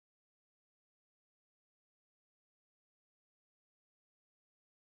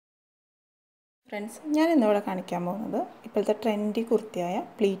Friends, ഞാൻ ഇന്നിവിടെ കാണിക്കാൻ പോകുന്നത് ഇപ്പോഴത്തെ ട്രെൻഡി കുർത്തിയായ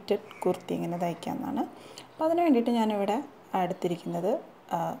പ്ലീറ്റഡ് കുർത്തി എങ്ങനെ തയ്ക്കാമെന്നാണ്. അപ്പോൾ അതിന് വേണ്ടിയിട്ട് ഞാനിവിടെ എടുത്തിരിക്കുന്നത്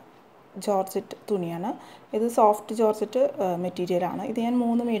ജോർജറ്റ് തുണിയാണ്. ഇത് സോഫ്റ്റ് ജോർജറ്റ് മെറ്റീരിയലാണ്. ഇത് ഞാൻ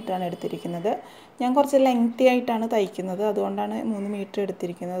 3 മീറ്ററാണ് എടുത്തിരിക്കുന്നത്. ഞാൻ കുറച്ച് ലെങ്തി ആയിട്ടാണ് തയ്ക്കുന്നത്, അതുകൊണ്ടാണ് 3 മീറ്റർ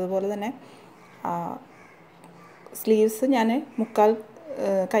എടുത്തിരിക്കുന്നത്. അതുപോലെ തന്നെ സ്ലീവ്സ് ഞാൻ 3/4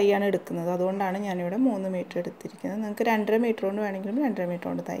 കൈയാണ് എടുക്കുന്നത്, അതുകൊണ്ടാണ് ഞാനിവിടെ 3 മീറ്റർ എടുത്തിരിക്കുന്നത്. നിങ്ങൾക്ക് 2.5 മീറ്റർ കൊണ്ട് വേണമെങ്കിലും 2.5 മീറ്റർ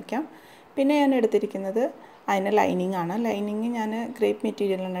കൊണ്ട് തയ്ക്കാം. പിന്നെ ഞാൻ എടുത്തിരിക്കുന്നത് അതിന് ലൈനിങ് ആണ്. ലൈനിങ് ഞാൻ ക്രേപ്പ്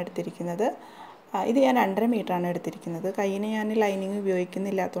മെറ്റീരിയലാണ് എടുത്തിരിക്കുന്നത്. ഇത് ഞാൻ 2.5 മീറ്ററാണ് എടുത്തിരിക്കുന്നത്. കയ്യിന് ഞാൻ ലൈനിങ്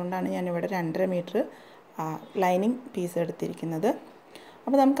ഉപയോഗിക്കുന്നില്ലാത്തതുകൊണ്ടാണ് ഞാനിവിടെ 2.5 മീറ്റർ ലൈനിങ് പീസ് എടുത്തിരിക്കുന്നത്.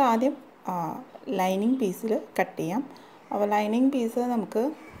 അപ്പോൾ നമുക്ക് ആദ്യം ലൈനിങ് പീസിൽ കട്ട് ചെയ്യാം. അപ്പോൾ ലൈനിങ് പീസ് നമുക്ക്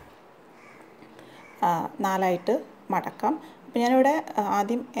 4ആയിട്ട് മടക്കാം. അപ്പോൾ ഞാനിവിടെ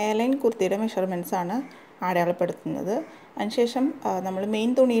ആദ്യം എയർലൈൻ കുർത്തിയുടെ മെഷർമെൻറ്റ്സാണ് അടയാളപ്പെടുത്തുന്നത്. അതിനുശേഷം നമ്മൾ മെയിൻ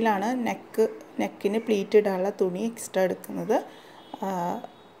തുണിയിലാണ് നെക്കിന് പ്ലീറ്റ് ഇടാനുള്ള തുണി എക്സ്ട്രാ എടുക്കുന്നത്.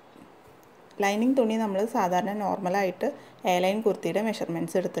 ലൈനിങ് തുണി നമ്മൾ സാധാരണ നോർമലായിട്ട് എയർലൈൻ കുർത്തിയുടെ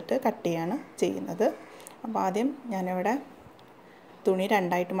മെഷർമെൻറ്റ്സ് എടുത്തിട്ട് കട്ട് ചെയ്യാണ് ചെയ്യുന്നത്. അപ്പോൾ ആദ്യം ഞാനിവിടെ തുണി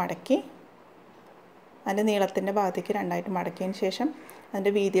 2ആയിട്ട് മടക്കി, അതിൻ്റെ നീളത്തിൻ്റെ ഭാഗത്തേക്ക് 2ആയിട്ട് മടക്കിയതിന് ശേഷം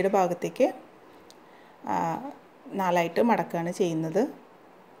അതിൻ്റെ വീതിയുടെ ഭാഗത്തേക്ക് 4ആയിട്ട് മടക്കുകയാണ് ചെയ്യുന്നത്.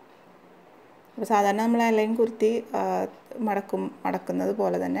 അപ്പോൾ സാധാരണ നമ്മൾ എയർലൈൻ കുർത്തി മടക്കുന്നത്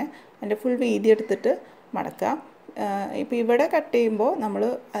പോലെ തന്നെ അതിൻ്റെ ഫുൾ വീതി എടുത്തിട്ട് മടക്കുക. ഇപ്പോൾ ഇവിടെ കട്ട് ചെയ്യുമ്പോൾ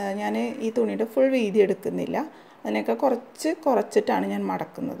ഞാൻ ഈ തുണിയുടെ ഫുൾ വീതി എടുക്കുന്നില്ല, അതിനൊക്കെ കുറച്ചിട്ടാണ് ഞാൻ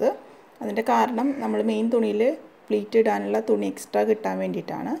മടക്കുന്നത്. അതിൻ്റെ കാരണം നമ്മൾ മെയിൻ തുണിയിൽ പ്ലീറ്റ് ഇടാനുള്ള തുണി എക്സ്ട്രാ കിട്ടാൻ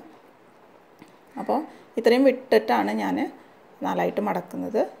വേണ്ടിയിട്ടാണ്. അപ്പോൾ ഇത്രയും വിട്ടിട്ടാണ് ഞാൻ 4ആയിട്ട്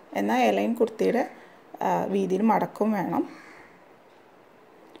മടക്കുന്നത്. എന്നാൽ എയർലൈൻ കുർത്തിയുടെ വീതിയിൽ മടക്കും വേണം,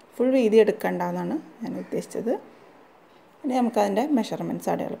 ഫുൾ വീതി എടുക്കണ്ട എന്നാണ് ഞാൻ ഉദ്ദേശിച്ചത്. ഇനി നമുക്കതിൻ്റെ മെഷർമെൻറ്റ്സ്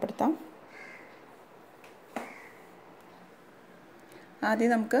അടയാളപ്പെടുത്താം.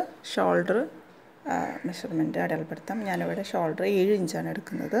 ആദ്യം നമുക്ക് ഷോൾഡർ മെഷർമെൻറ്റ് അടയാളപ്പെടുത്താം. ഞാനിവിടെ ഷോൾഡർ 7 ഇഞ്ചാണ്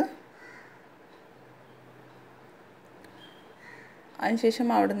എടുക്കുന്നത്. അതിനുശേഷം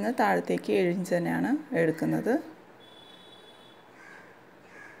അവിടുന്ന് താഴത്തേക്ക് 7 ഇഞ്ച് തന്നെയാണ് എടുക്കുന്നത്.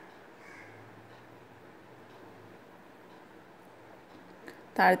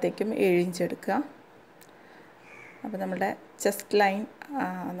 താഴത്തേക്കും 7 ഇഞ്ച് എടുക്കുക. അപ്പോൾ നമ്മുടെ ചെസ്റ്റ് ലൈൻ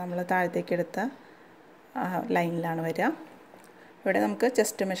നമ്മൾ താഴത്തേക്ക് എടുത്ത ലൈനിലാണ് വരിക. ഇവിടെ നമുക്ക്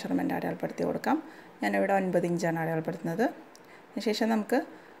ചെസ്റ്റ് മെഷർമെൻറ്റ് അടയാളപ്പെടുത്തി കൊടുക്കാം. ഞാനിവിടെ 9 ഇഞ്ചാണ് അടയാളപ്പെടുത്തുന്നത്. അതിനുശേഷം നമുക്ക്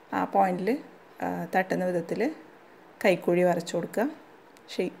ആ പോയിൻറ്റിൽ തട്ടുന്ന വിധത്തിൽ കൈക്കുഴി വരച്ചു കൊടുക്കുക,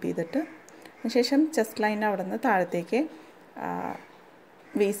 ഷേപ്പ് ചെയ്തിട്ട്. അതിനുശേഷം ചെസ്റ്റ് ലൈൻ അവിടെ നിന്ന് താഴത്തേക്ക്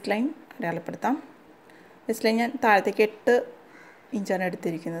വേസ്റ്റ് ലൈൻ അടയാളപ്പെടുത്താം. വേസ്റ്റ് ലൈൻ ഞാൻ താഴത്തേക്ക് 8 ഇഞ്ചാണ്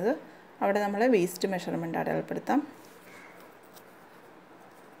എടുത്തിരിക്കുന്നത്. അവിടെ നമ്മൾ വേസ്റ്റ് മെഷർമെൻറ്റ് അടയാളപ്പെടുത്താം.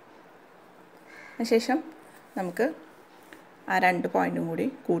 അതിനുശേഷം നമുക്ക് ആ 2 പോയിൻറ്റും കൂടി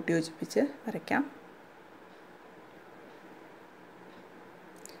കൂട്ടി യോജിപ്പിച്ച് വരയ്ക്കാം.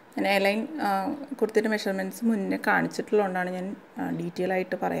 ഞാൻ എയർലൈൻ കുർത്തിയുടെ മെഷർമെൻറ്റ്സ് മുന്നേ കാണിച്ചിട്ടുള്ളതുകൊണ്ടാണ് ഞാൻ ഡീറ്റെയിൽ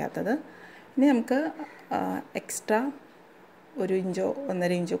ആയിട്ട് പറയാത്തത്. ഇനി നമുക്ക് എക്സ്ട്രാ 1 ഇഞ്ചോ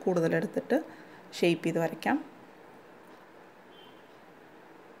 1.5 ഇഞ്ചോ കൂടുതലെടുത്തിട്ട് ഷേപ്പ് ചെയ്ത് വരയ്ക്കാം.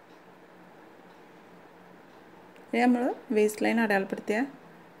 ഇനി നമ്മൾ വേസ്റ്റ് ലൈൻ അടയാളപ്പെടുത്തിയ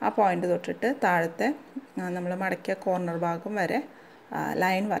ആ പോയിൻ്റ് തൊട്ടിട്ട് താഴത്തെ നമ്മൾ മടക്കിയ കോർണർ ഭാഗം വരെ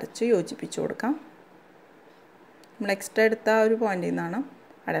ലൈൻ വരച്ച് യോജിപ്പിച്ച് കൊടുക്കാം. നമ്മൾ എക്സ്ട്രാ എടുത്ത ഒരു പോയിൻറ്റിൽ നിന്നാണ്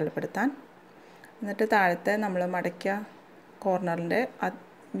അടയാളപ്പെടുത്താൻ. എന്നിട്ട് താഴത്തെ നമ്മൾ മടക്കിയ കോർണറിൻ്റെ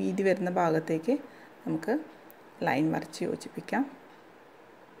വീതി വരുന്ന ഭാഗത്തേക്ക് നമുക്ക് ലൈൻ വരച്ച് യോജിപ്പിക്കാം.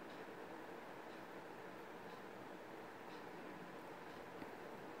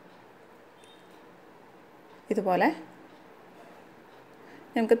 ഇതുപോലെ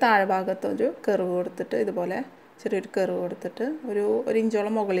നമുക്ക് താഴെ ഭാഗത്തൊരു കർവ് കൊടുത്തിട്ട് ഇതുപോലെ ചെറിയൊരു കർവ് കൊടുത്തിട്ട് ഒരു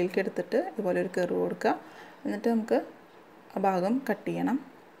ഇഞ്ചോളം മുകളിലേക്ക് എടുത്തിട്ട് ഇതുപോലെ ഒരു കർവ് കൊടുക്കുക. എന്നിട്ട് നമുക്ക് ആ ഭാഗം കട്ട് ചെയ്യണം.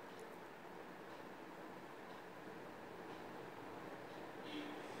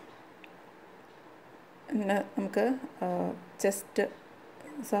 നമുക്ക്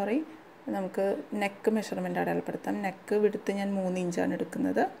നമുക്ക് നെക്ക് മെഷർമെൻറ്റ് അടയാളപ്പെടുത്താം. നെക്ക് വിടുത്ത് ഞാൻ 3 ഇഞ്ചാണ്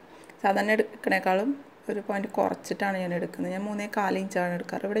എടുക്കുന്നത്. സാധാരണ എടുക്കണേക്കാളും ഒരു പോയിൻ്റ് കുറച്ചിട്ടാണ് ഞാൻ എടുക്കുന്നത്. ഞാൻ 3.25 ഇഞ്ചാണ്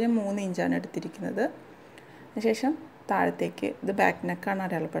എടുക്കാറ്. ഇവിടെ ഞാൻ 3 ഇഞ്ചാണ് എടുത്തിരിക്കുന്നത്. അതിനുശേഷം താഴത്തേക്ക് ഇത് ബാക്ക് നെക്കാണ്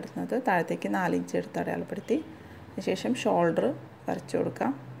അടയാളപ്പെടുത്തുന്നത്. താഴത്തേക്ക് 4 ഇഞ്ച് എടുത്ത് അടയാളപ്പെടുത്തി അതിനുശേഷം ഷോൾഡർ വരച്ചു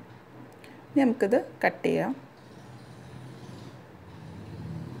കൊടുക്കാം. ഇനി നമുക്കിത് കട്ട് ചെയ്യാം.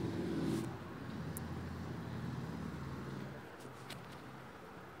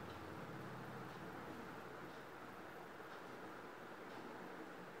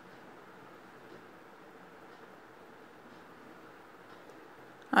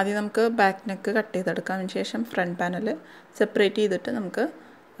 ആദ്യം നമുക്ക് ബാക്ക് നെക്ക് കട്ട് ചെയ്തെടുക്കാം. അതിന് ശേഷം ഫ്രണ്ട് പാനൽ സെപ്പറേറ്റ് ചെയ്തിട്ട് നമുക്ക്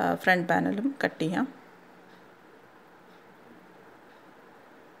ഫ്രണ്ട് പാനലും കട്ട് ചെയ്യാം.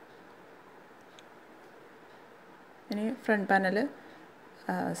 ഇനി ഫ്രണ്ട് പാനൽ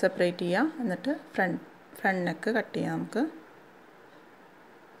സെപ്പറേറ്റ് ചെയ്യാം. എന്നിട്ട് ഫ്രണ്ട് നെക്ക് കട്ട് ചെയ്യാം. നമുക്ക്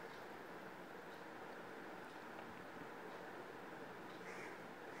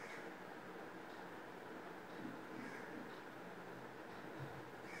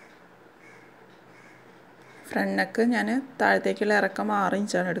ഫ്രണ്ട് നെക്ക് ഞാൻ താഴത്തേക്കുള്ള ഇറക്കം 6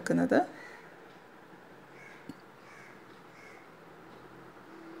 ഇഞ്ചാണ് എടുക്കുന്നത്.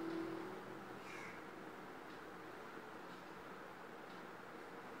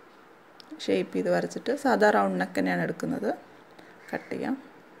 ഷേപ്പ് ചെയ്ത് വരച്ചിട്ട് സാധാ റൗണ്ട് നെക്ക് തന്നെയാണ് എടുക്കുന്നത്. കട്ട് ചെയ്യാം.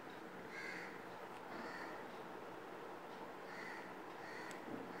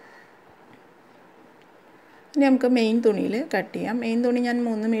 ഇനി നമുക്ക് മെയിൻ തുണിയിൽ കട്ട് ചെയ്യാം. മെയിൻ തുണി ഞാൻ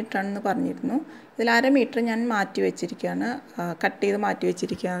 3 മീറ്ററാണെന്ന് പറഞ്ഞിരുന്നു. ഇതിൽ 1/2 മീറ്റർ ഞാൻ മാറ്റി വെച്ചിരിക്കുകയാണ്, കട്ട് ചെയ്ത് മാറ്റി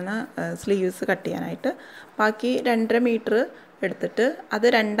വെച്ചിരിക്കുകയാണ് സ്ലീവ്സ് കട്ട് ചെയ്യാനായിട്ട്. ബാക്കി 2.5 മീറ്റർ എടുത്തിട്ട് അത്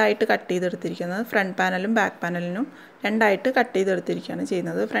രണ്ടായിട്ട് കട്ട് ചെയ്തെടുത്തിരിക്കുന്നത്. ഫ്രണ്ട് പാനലും ബാക്ക് പാനലിനും രണ്ടായിട്ട് കട്ട് ചെയ്തെടുത്തിരിക്കുകയാണ്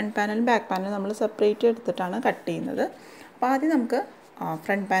ചെയ്യുന്നത്. ഫ്രണ്ട് പാനലും ബാക്ക് പാനലും നമ്മൾ സെപ്പറേറ്റ് എടുത്തിട്ടാണ് കട്ട് ചെയ്യുന്നത്. അപ്പോൾ ആദ്യം നമുക്ക്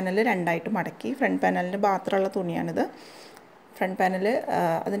ഫ്രണ്ട് പാനൽ രണ്ടായിട്ട് മടക്കി, ഫ്രണ്ട് പാനലിൻ്റെ മാത്രമുള്ള തുണിയാണിത്. ഫ്രണ്ട് പാനൽ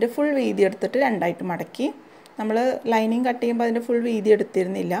അതിൻ്റെ ഫുൾ വീതി എടുത്തിട്ട് രണ്ടായിട്ട് മടക്കി. നമ്മൾ ലൈനിങ് കട്ട് ചെയ്യുമ്പോൾ അതിൻ്റെ ഫുൾ വീതി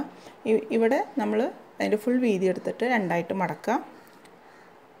എടുത്തിരുന്നില്ല. ഇവിടെ നമ്മൾ അതിൻ്റെ ഫുൾ വീതി എടുത്തിട്ട് രണ്ടായിട്ട് മടക്കുക.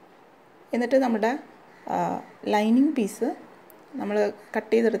 എന്നിട്ട് നമ്മുടെ ലൈനിങ് പീസ്, നമ്മൾ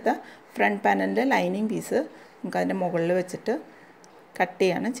കട്ട് ചെയ്തെടുത്ത ഫ്രണ്ട് പാനലിൻ്റെ ലൈനിങ് പീസ് നമുക്കതിൻ്റെ മുകളിൽ വെച്ചിട്ട് കട്ട്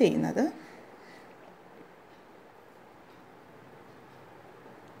ചെയ്യാണ് ചെയ്യുന്നത്.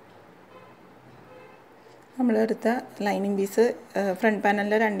 നമ്മളെടുത്ത lining piece, front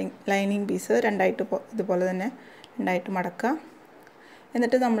പാനലിൻ്റെ lining piece രണ്ടായിട്ട് ഇതുപോലെ തന്നെ രണ്ടായിട്ട് മടക്കുക.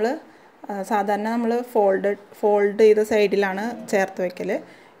 എന്നിട്ട് നമ്മൾ സാധാരണ നമ്മൾ ഫോൾഡ് ചെയ്ത സൈഡിലാണ് ചേർത്ത് വയ്ക്കൽ.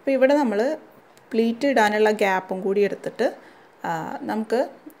 ഇപ്പോൾ ഇവിടെ നമ്മൾ പ്ലീറ്റ് ഇടാനുള്ള ഗ്യാപ്പും കൂടി എടുത്തിട്ട് നമുക്ക്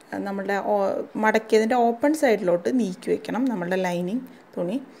നമ്മളുടെ മടക്കിയതിൻ്റെ ഓപ്പൺ സൈഡിലോട്ട് നീക്കി വയ്ക്കണം നമ്മളുടെ ലൈനിങ്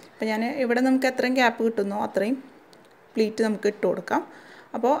തുണി. അപ്പോൾ ഞാൻ ഇവിടെ നമുക്ക് എത്രയും ഗ്യാപ്പ് കിട്ടുന്നോ അത്രയും പ്ലീറ്റ് നമുക്ക് ഇട്ട് കൊടുക്കാം.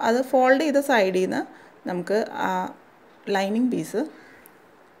 അപ്പോൾ അത് ഫോൾഡ് ചെയ്ത സൈഡിൽ നിന്ന് നമുക്ക് ലൈനിങ് പീസ്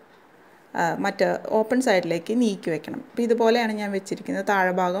മറ്റേ ഓപ്പൺ സൈഡിലേക്ക് നീക്കി വയ്ക്കണം. അപ്പോൾ ഇതുപോലെയാണ് ഞാൻ വെച്ചിരിക്കുന്നത്.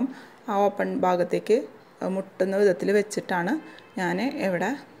 താഴെ ഭാഗം ആ ഓപ്പൺ ഭാഗത്തേക്ക് മുട്ടുന്ന വിധത്തിൽ വെച്ചിട്ടാണ് ഞാൻ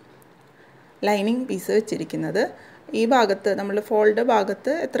ഇവിടെ ലൈനിങ് പീസ് വെച്ചിരിക്കുന്നത്. ഈ ഭാഗത്ത് നമ്മൾ ഫോൾഡ്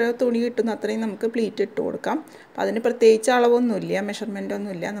ഭാഗത്ത് എത്രയോ തുണി കിട്ടുന്നു അത്രയും നമുക്ക് പ്ലീറ്റ് ഇട്ട് കൊടുക്കാം. അപ്പോൾ അതിന് പ്രത്യേകിച്ച് അളവൊന്നുമില്ല, മെഷർമെൻ്റ്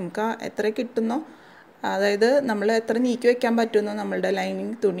ഒന്നുമില്ല. നമുക്ക് എത്ര കിട്ടുന്നോ, അതായത് നമ്മൾ എത്ര നീക്കി വയ്ക്കാൻ പറ്റുന്നോ നമ്മളുടെ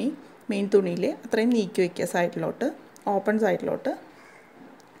ലൈനിങ് തുണി മെയിൻ തുണിയിൽ അത്രയും നീക്കി വയ്ക്കുക സൈഡിലോട്ട്, ഓപ്പൺ സൈഡിലോട്ട്.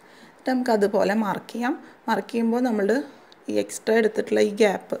 എന്നിട്ട് നമുക്കതുപോലെ മാർക്ക് ചെയ്യാം. മാർക്ക് ചെയ്യുമ്പോൾ നമ്മൾ ഈ എക്സ്ട്രാ എടുത്തിട്ടുള്ള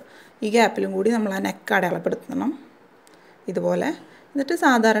ഈ ഗ്യാപ്പിലും കൂടി നമ്മൾ ആ നെക്ക് അടയാളപ്പെടുത്തണം ഇതുപോലെ. എന്നിട്ട്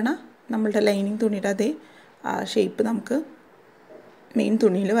സാധാരണ നമ്മളുടെ ലൈനിങ് തുണിയുടെ അതേ ഷേപ്പ് നമുക്ക് മെയിൻ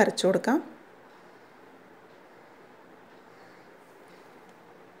തുണിയിൽ വരച്ചു കൊടുക്കാം.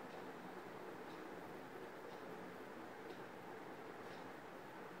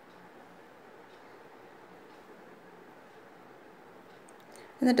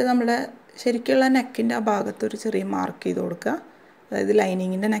 എന്നിട്ട് നമ്മുടെ ശരിക്കുള്ള നെക്കിൻ്റെ ആ ഭാഗത്ത് ഒരു ചെറിയ മാർക്ക് ചെയ്ത് കൊടുക്കുക, അതായത്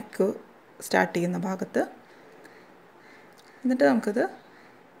ലൈനിങ്ങിൻ്റെ നെക്ക് സ്റ്റാർട്ട് ചെയ്യുന്ന ഭാഗത്ത്. എന്നിട്ട് നമുക്കത്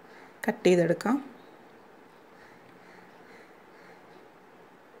കട്ട് ചെയ്തെടുക്കാം.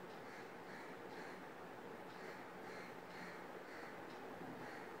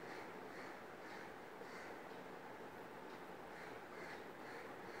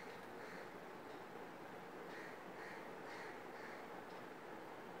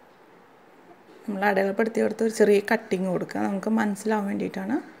 നമ്മൾ അടയാളപ്പെടുത്തി കൊടുത്ത് ഒരു ചെറിയ കട്ടിങ് കൊടുക്കുക, നമുക്ക് മനസ്സിലാവാൻ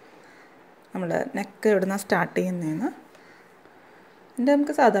വേണ്ടിയിട്ടാണ് നമ്മൾ നെക്ക് എവിടെ നിന്നാണ് സ്റ്റാർട്ട് ചെയ്യുന്നതെന്ന്. എന്നിട്ട്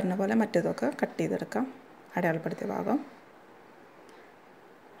നമുക്ക് സാധാരണ പോലെ മറ്റേതൊക്കെ കട്ട് ചെയ്തെടുക്കാം, അടയാളപ്പെടുത്തിയ ഭാഗം.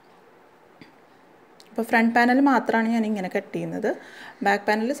 അപ്പോൾ ഫ്രണ്ട് പാനൽ മാത്രമാണ് ഞാൻ ഇങ്ങനെ കട്ട് ചെയ്യുന്നത്. ബാക്ക്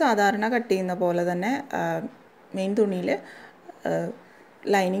പാനൽ സാധാരണ കട്ട് ചെയ്യുന്ന പോലെ തന്നെ മെയിൻ തുണിയിൽ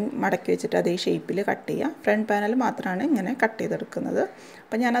ലൈനിങ് മടക്കി വെച്ചിട്ട് അതേ ഷേപ്പിൽ കട്ട് ചെയ്യുക. ഫ്രണ്ട് പാനൽ മാത്രമാണ് ഇങ്ങനെ കട്ട് ചെയ്തെടുക്കുന്നത്.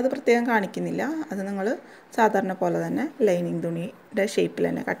 അപ്പം ഞാനത് പ്രത്യേകം കാണിക്കുന്നില്ല, അത് നിങ്ങൾ സാധാരണ പോലെ തന്നെ ലൈനിങ് തുണിയുടെ ഷേപ്പിൽ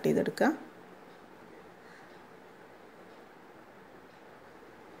തന്നെ കട്ട് ചെയ്തെടുക്കുക.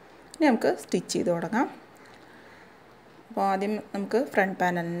 ഇനി നമുക്ക് സ്റ്റിച്ച് ചെയ്ത് തുടങ്ങാം. അപ്പോൾ ആദ്യം നമുക്ക് ഫ്രണ്ട്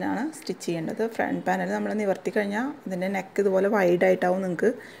പാനലിനാണ് സ്റ്റിച്ച് ചെയ്യേണ്ടത്. ഫ്രണ്ട് പാനൽ നമ്മൾ നിവർത്തി കഴിഞ്ഞാൽ അതിൻ്റെ നെക്ക് ഇതുപോലെ വൈഡായിട്ടാവും നിങ്ങൾക്ക്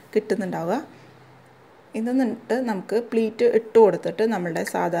കിട്ടുന്നുണ്ടാവുക. എന്നിട്ട് നമുക്ക് പ്ലീറ്റ് ഇട്ട് കൊടുത്തിട്ട് നമ്മളുടെ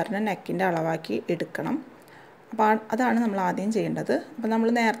സാധാരണ നെക്കിൻ്റെ അളവാക്കി എടുക്കണം. അപ്പോൾ അതാണ് നമ്മൾ ആദ്യം ചെയ്യേണ്ടത്. അപ്പോൾ നമ്മൾ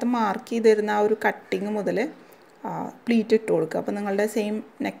നേരത്തെ മാർക്ക് ചെയ്തിരുന്ന ആ ഒരു കട്ടിങ് മുതൽ പ്ലീറ്റ് ഇട്ട് കൊടുക്കുക. അപ്പോൾ നിങ്ങളുടെ സെയിം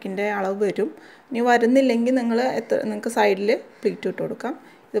നെക്കിൻ്റെ അളവ് വരും. ഇനി വരുന്നില്ലെങ്കിൽ നിങ്ങൾക്ക് സൈഡിൽ പ്ലീറ്റ് ഇട്ട് കൊടുക്കാം.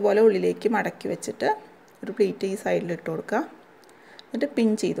 ഇതുപോലെ ഉള്ളിലേക്ക് മടക്കി വെച്ചിട്ട് ഒരു പ്ലീറ്റ് ഈ സൈഡിൽ ഇട്ട് കൊടുക്കുക. എന്നിട്ട് പിൻ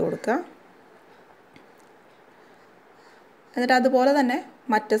ചെയ്ത് കൊടുക്കുക. എന്നിട്ട് അതുപോലെ തന്നെ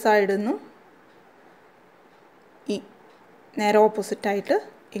മറ്റേ സൈഡിൽ നിന്നും ഈ നേരെ ഓപ്പോസിറ്റായിട്ട്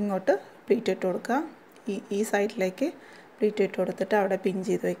ഇങ്ങോട്ട് പ്ലീറ്റ് ഇട്ട് കൊടുക്കുക. ഈ സൈഡിലേക്ക് പ്ലീറ്റ് ഇട്ട് കൊടുത്തിട്ട് അവിടെ പിൻ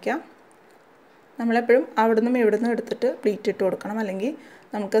ചെയ്ത് വയ്ക്കുക. നമ്മളെപ്പോഴും അവിടെ നിന്നും ഇവിടെ നിന്നും എടുത്തിട്ട് പ്ലീറ്റ് ഇട്ട് കൊടുക്കണം, അല്ലെങ്കിൽ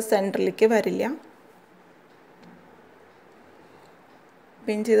നമുക്ക് സെൻറ്ററിലേക്ക് വരില്ല.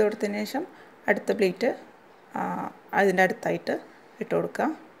 പിൻ ചെയ്ത് കൊടുത്തതിന് ശേഷം അടുത്ത പ്ലീറ്റ് അതിൻ്റെ അടുത്തായിട്ട് ഇട്ട് കൊടുക്കുക.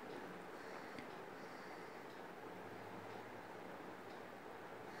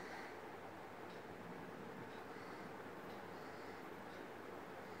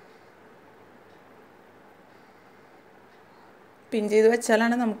 പിൻ ചെയ്ത്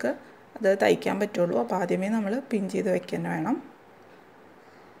വെച്ചാലാണ് നമുക്ക് അത് തയ്ക്കാൻ പറ്റുള്ളൂ. അപ്പോൾ ആദ്യമേ നമ്മൾ പിൻ ചെയ്ത് വയ്ക്കാൻ വേണം.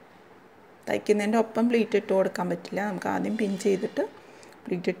 തയ്ക്കുന്നതിൻ്റെ ഒപ്പം പ്ലീറ്റ് ഇട്ട് കൊടുക്കാൻ പറ്റില്ല. നമുക്ക് ആദ്യം പിൻ ചെയ്തിട്ട്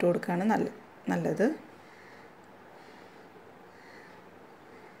പ്ലീറ്റ് ഇട്ട് കൊടുക്കുകയാണ് നല്ലത്.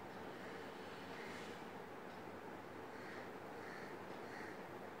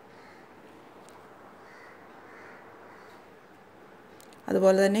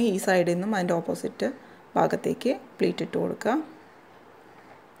 അതുപോലെ തന്നെ ഈ സൈഡിൽ നിന്നും അതിൻ്റെ ഓപ്പോസിറ്റ് ഭാഗത്തേക്ക് പ്ലീറ്റ് ഇട്ട് കൊടുക്കുക.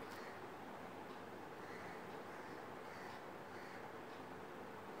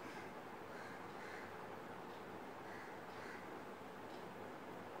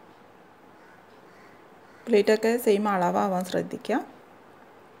 പ്ലീറ്റൊക്കെ സെയിം അളവാവാൻ ശ്രദ്ധിക്കുക.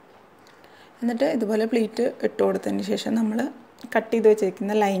 എന്നിട്ട് ഇതുപോലെ പ്ലീറ്റ് ഇട്ട് കൊടുത്തതിന് ശേഷം നമ്മൾ കട്ട് ചെയ്ത്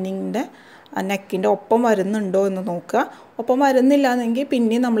വെച്ചിരിക്കുന്ന ലൈനിങ്ങിൻ്റെ നെക്കിൻ്റെ ഒപ്പം വരുന്നുണ്ടോ എന്ന് നോക്കുക. ഒപ്പം വരുന്നില്ല എന്നെങ്കിൽ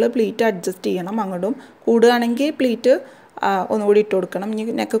പിന്നെയും നമ്മൾ പ്ലീറ്റ് അഡ്ജസ്റ്റ് ചെയ്യണം. അങ്ങോട്ടും കൂടുകയാണെങ്കിൽ പ്ലീറ്റ് ഒന്നുകൂടി ഇട്ട് കൊടുക്കണം.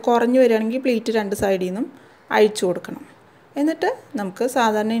 ഇനി നെക്ക് കുറഞ്ഞു വരികയാണെങ്കിൽ പ്ലീറ്റ് രണ്ട് സൈഡിൽ നിന്നും അഴിച്ചു കൊടുക്കണം. എന്നിട്ട് നമുക്ക്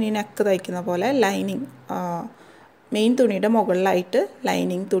സാധാരണ ഇനി നെക്ക് തയ്ക്കുന്ന പോലെ ലൈനിങ് മെയിൻ തുണിയുടെ മുകളിലായിട്ട്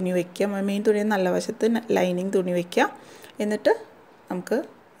ലൈനിങ് തുണി വയ്ക്കുക. മെയിൻ തുണിയുടെ നല്ല വശത്ത് ലൈനിങ് തുണി വയ്ക്കുക. എന്നിട്ട് നമുക്ക്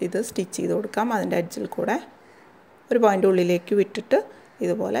ഇത് സ്റ്റിച്ച് ചെയ്ത് കൊടുക്കാം. അതിൻ്റെ എഡ്ജിൽ കൂടെ ഒരു പോയിൻ്റ് ഉള്ളിലേക്ക് വിട്ടിട്ട്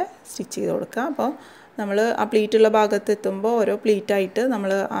ഇതുപോലെ സ്റ്റിച്ച് ചെയ്ത് കൊടുക്കുക. അപ്പോൾ നമ്മൾ ആ പ്ലീറ്റുള്ള ഭാഗത്ത് എത്തുമ്പോൾ ഓരോ പ്ലീറ്റായിട്ട്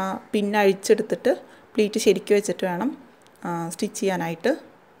നമ്മൾ ആ പിൻ അഴിച്ചെടുത്തിട്ട് പ്ലീറ്റ് ശരിക്കും വെച്ചിട്ട് വേണം സ്റ്റിച്ച് ചെയ്യാനായിട്ട്.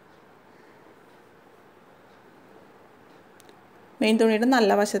 മെയിൻ തുണിയുടെ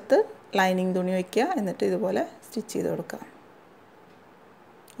നല്ല വശത്ത് ലൈനിങ് തുണി വയ്ക്കുക. എന്നിട്ട് ഇതുപോലെ സ്റ്റിച്ച് ചെയ്ത് കൊടുക്കുക.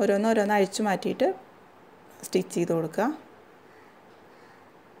 ഓരോന്ന് അഴിച്ചു മാറ്റിയിട്ട് സ്റ്റിച്ച് ചെയ്ത് കൊടുക്കുക.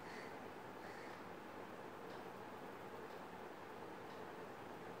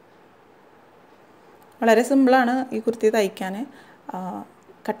 വളരെ സിമ്പിളാണ് ഈ കുർത്തി തയ്ക്കാൻ.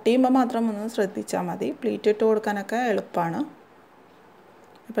 കട്ട് ചെയ്യുമ്പോൾ മാത്രം ഒന്ന് ശ്രദ്ധിച്ചാൽ മതി. പ്ലീറ്റ് ഇട്ട് കൊടുക്കാനൊക്കെ എളുപ്പമാണ്.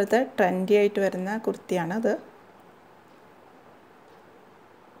 ഇപ്പോഴത്തെ ട്രെൻഡി ആയിട്ട് വരുന്ന കുർത്തിയാണത്.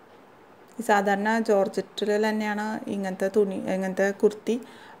 സാധാരണ ജോർജറ്റിൽ തന്നെയാണ് ഇങ്ങനത്തെ കുർത്തി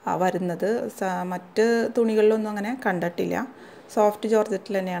വരുന്നത്. മറ്റ് തുണികളിലൊന്നും അങ്ങനെ കണ്ടിട്ടില്ല. സോഫ്റ്റ്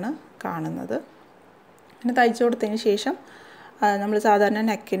ജോർജറ്റിൽ തന്നെയാണ് കാണുന്നത്. പിന്നെ തയ്ച്ചു കൊടുത്തതിന് ശേഷം നമ്മൾ സാധാരണ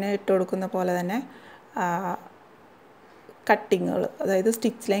നെക്കിന് ഇട്ട് കൊടുക്കുന്ന പോലെ തന്നെ കട്ടിങ്ങുകൾ, അതായത്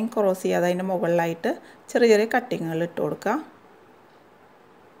സ്റ്റിച്ച് ലൈൻ ക്രോസ് ചെയ്യാതെ അതിൻ്റെ മുകളിലായിട്ട് ചെറിയ ചെറിയ കട്ടിങ്ങുകൾ ഇട്ട് കൊടുക്കുക.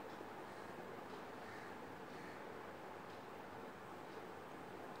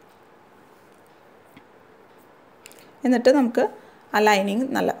 എന്നിട്ട് നമുക്ക് ആ ലൈനിങ്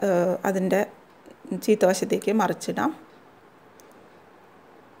അതിൻ്റെ ചീത്തവശത്തേക്ക് മറിച്ചിടാം.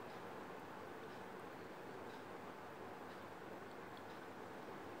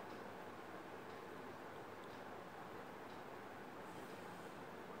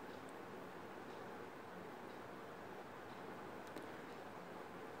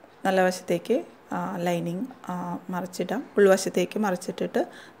 നല്ല വശത്തേക്ക് ലൈനിങ് മറിച്ചിടാം. ഉൾവശത്തേക്ക് മറിച്ചിട്ടിട്ട്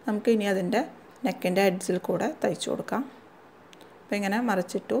നമുക്ക് ഇനി അതിൻ്റെ നെക്കിൻ്റെ എഡ്ജിൽ കൂടെ തയ്ച്ചു കൊടുക്കാം. അപ്പോൾ ഇങ്ങനെ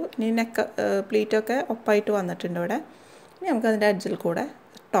മറിച്ചിട്ടു. ഇനി പ്ലീറ്റൊക്കെ ഒപ്പായിട്ട് വന്നിട്ടുണ്ട് ഇവിടെ. ഇനി നമുക്ക് അതിൻ്റെ എഡ്ജിൽ കൂടെ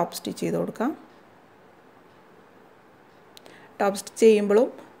ടോപ്പ് സ്റ്റിച്ച് ചെയ്ത് കൊടുക്കാം. ടോപ്പ് സ്റ്റിച്ച് ചെയ്യുമ്പോഴും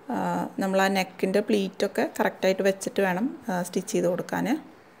നമ്മൾ ആ നെക്കിൻ്റെ പ്ലീറ്റൊക്കെ കറക്റ്റായിട്ട് വെച്ചിട്ട് വേണം സ്റ്റിച്ച് ചെയ്ത് കൊടുക്കാൻ.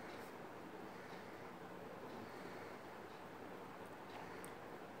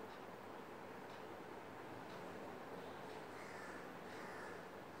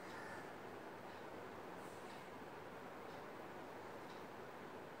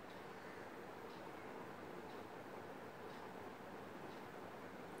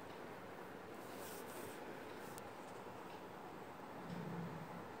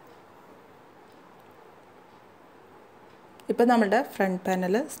 ഇപ്പോൾ നമ്മുടെ ഫ്രണ്ട്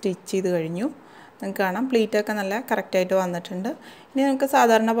പാനൽ സ്റ്റിച്ച് ചെയ്ത് കഴിഞ്ഞു. നിങ്ങൾക്ക് കാണാം പ്ലീറ്റൊക്കെ നല്ല കറക്റ്റായിട്ട് വന്നിട്ടുണ്ട്. ഇനി നമുക്ക്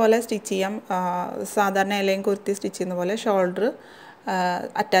സാധാരണ പോലെ സ്റ്റിച്ച് ചെയ്യാം. സാധാരണ ഇലയും കുർത്തി സ്റ്റിച്ച് ചെയ്യുന്ന പോലെ ഷോൾഡർ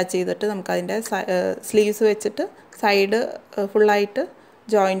അറ്റാച്ച് ചെയ്തിട്ട് നമുക്കതിൻ്റെ സ്ലീവ്സ് വെച്ചിട്ട് സൈഡ് ഫുള്ളായിട്ട്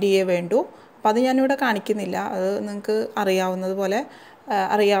ജോയിൻ്റ് ചെയ്യേ വേണ്ടൂ. അപ്പോൾ അത് ഞാനിവിടെ കാണിക്കുന്നില്ല. അത് നിങ്ങൾക്ക് അറിയാവുന്നതുപോലെ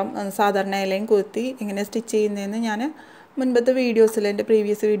അറിയാം. സാധാരണ ഇലയും കുർത്തി എങ്ങനെ സ്റ്റിച്ച് ചെയ്യുന്നതെന്ന് ഞാൻ മുൻപത്തെ വീഡിയോസിൽ എൻ്റെ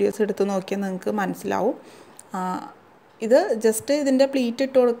പ്രീവിയസ് വീഡിയോസ് എടുത്ത് നോക്കിയാൽ നിങ്ങൾക്ക് മനസ്സിലാവും. ഇത് ജസ്റ്റ് ഇതിൻ്റെ പ്ലീറ്റ്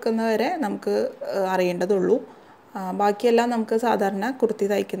ഇട്ട് കൊടുക്കുന്നവരെ നമുക്ക് അറിയേണ്ടതുള്ളൂ. ബാക്കിയെല്ലാം നമുക്ക് സാധാരണ കുർത്തി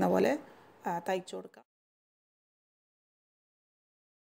തയ്ക്കുന്ന പോലെ തയ്ച്ചു കൊടുക്കാം.